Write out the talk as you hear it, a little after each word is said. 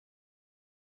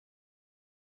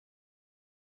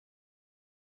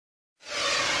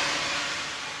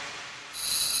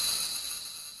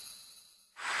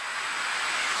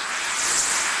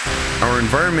Our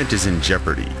environment is in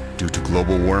jeopardy due to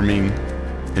global warming,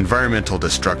 environmental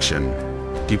destruction,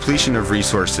 depletion of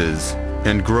resources,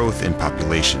 and growth in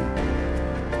population.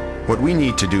 What we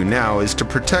need to do now is to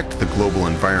protect the global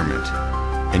environment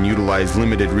and utilize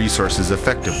limited resources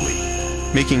effectively,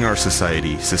 making our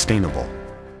society sustainable.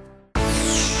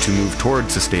 To move toward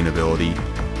sustainability,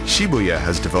 Shibuya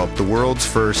has developed the world's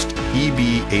first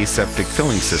EB aseptic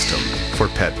filling system for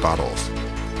PET bottles.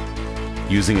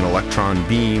 Using an electron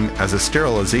beam as a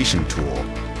sterilization tool,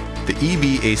 the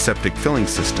EB aseptic filling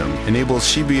system enables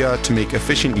Shibuya to make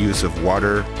efficient use of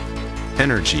water,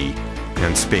 energy,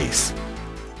 and space.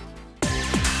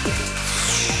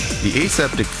 The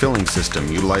aseptic filling system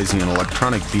utilizing an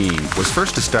electronic beam was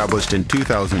first established in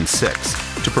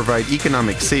 2006 to provide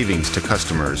economic savings to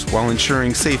customers while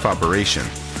ensuring safe operation.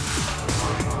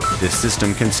 This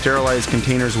system can sterilize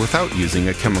containers without using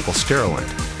a chemical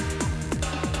sterilant.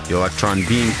 The electron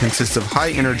beam consists of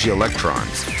high-energy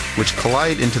electrons, which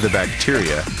collide into the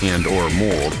bacteria and/or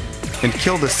mold and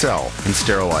kill the cell and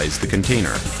sterilize the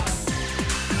container.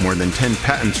 More than 10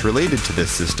 patents related to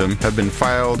this system have been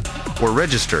filed or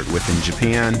registered within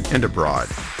Japan and abroad.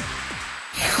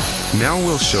 Now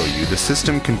we'll show you the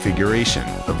system configuration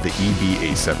of the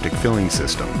EB aseptic filling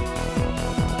system.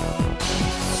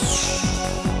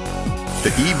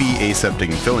 The EB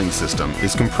aseptic filling system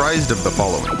is comprised of the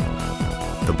following: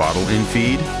 the bottle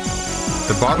infeed,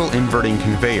 the bottle inverting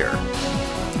conveyor,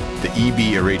 the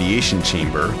EB irradiation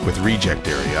chamber with reject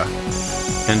area,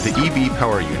 and the EB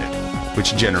power unit,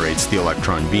 which generates the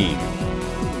electron beam.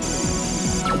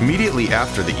 Immediately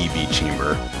after the EB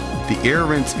chamber, the air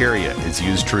rinse area is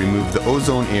used to remove the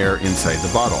ozone air inside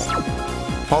the bottle,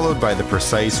 followed by the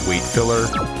precise weight filler,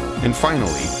 and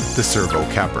finally, the servo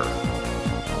capper.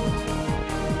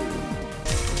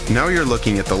 Now you're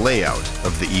looking at the layout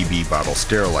of the EB bottle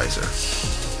sterilizer.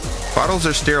 Bottles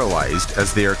are sterilized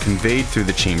as they are conveyed through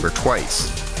the chamber twice,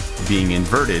 being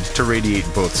inverted to radiate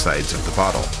both sides of the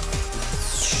bottle.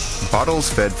 Bottles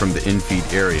fed from the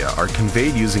infeed area are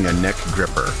conveyed using a neck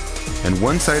gripper, and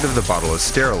one side of the bottle is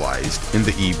sterilized in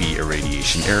the EB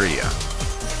irradiation area.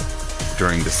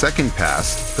 During the second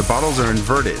pass, the bottles are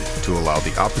inverted to allow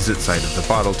the opposite side of the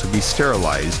bottle to be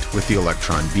sterilized with the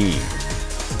electron beam.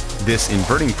 This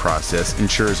inverting process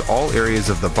ensures all areas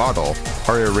of the bottle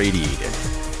are irradiated.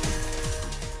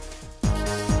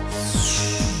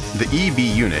 The EB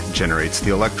unit generates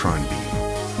the electron beam.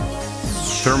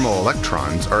 Thermal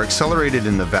electrons are accelerated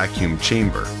in the vacuum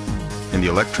chamber, and the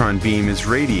electron beam is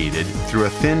radiated through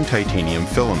a thin titanium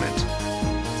filament.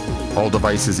 All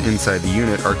devices inside the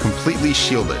unit are completely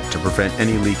shielded to prevent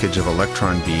any leakage of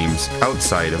electron beams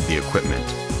outside of the equipment.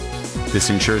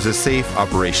 This ensures a safe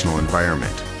operational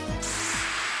environment.